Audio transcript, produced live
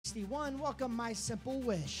961, welcome My Simple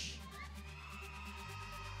Wish.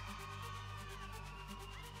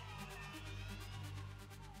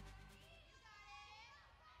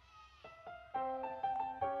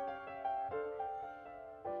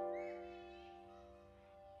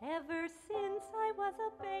 Ever since I was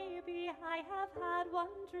a baby, I have had one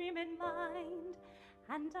dream in mind,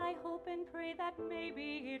 and I hope and pray that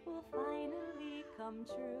maybe it will finally come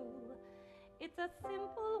true. It's a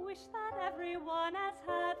simple wish that everyone has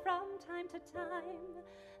had from time to time,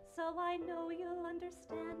 so I know you'll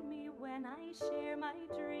understand me when I share my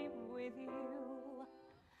dream with you.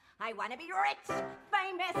 I want to be rich,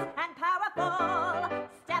 famous, and powerful.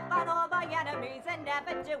 Step on all my enemies and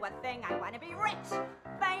never do a thing. I want to be rich,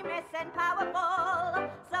 famous, and powerful.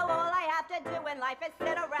 So all I have to do in life is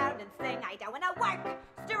sit around and sing. I don't want to work,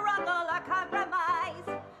 struggle, or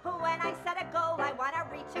compromise. When I set a goal, I want to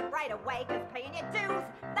reach it right away. Cause paying your dues,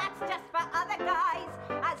 that's just for other guys.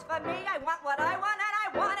 As for me, I want what I want and I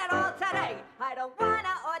want it all today. I don't want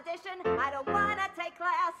to audition, I don't want to take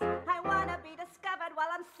class. I want to be discovered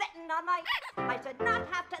while I'm sitting on my... I should not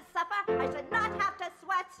have to suffer, I should not have to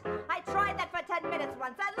sweat. I tried that for 10 minutes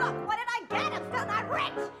once and look, what did I get? I'm still not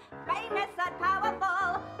rich, famous and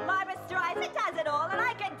powerful. Barbra Streisand does it all and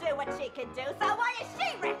I can do what she can do. So why is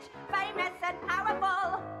she rich, famous and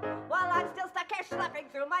powerful? While I'm still stuck here schlepping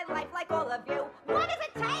through my life like all of you. What does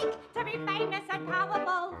it take to be famous and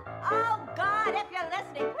powerful? Oh God, if you're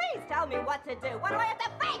listening, please tell me what to do. What do I have to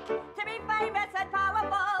fake to be famous and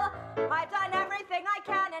powerful? I've done everything I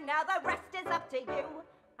can and now the rest is up to you.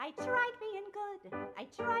 I tried being good, I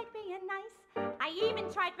tried being nice, I even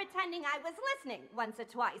tried pretending I was listening once or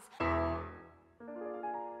twice. Now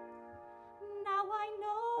I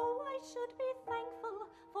know I should be thankful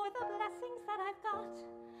for the blessings that I've got.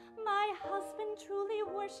 My husband truly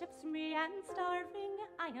worships me and starving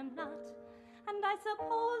I am not. And I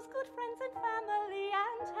suppose good friends and family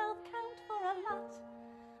and health count for a lot.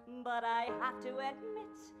 But I have to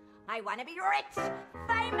admit, I want to be rich,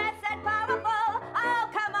 famous and powerful. Oh,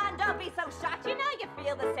 come on, don't be so shocked. You know you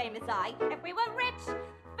feel the same as I. If we were rich,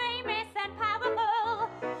 famous and powerful,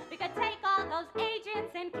 we could take all those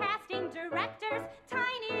agents and casting directors,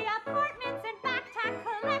 tiny apartments and backpack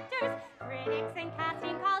collectors, critics and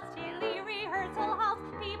casting calls, chilly rehearsal halls,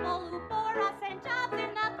 people who bore us and jobs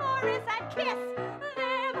in the chorus and kiss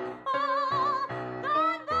them all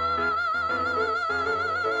goodbye.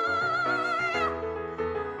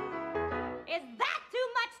 Is that too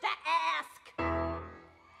much to ask?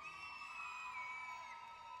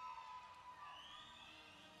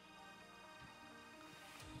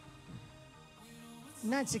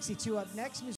 962 up next.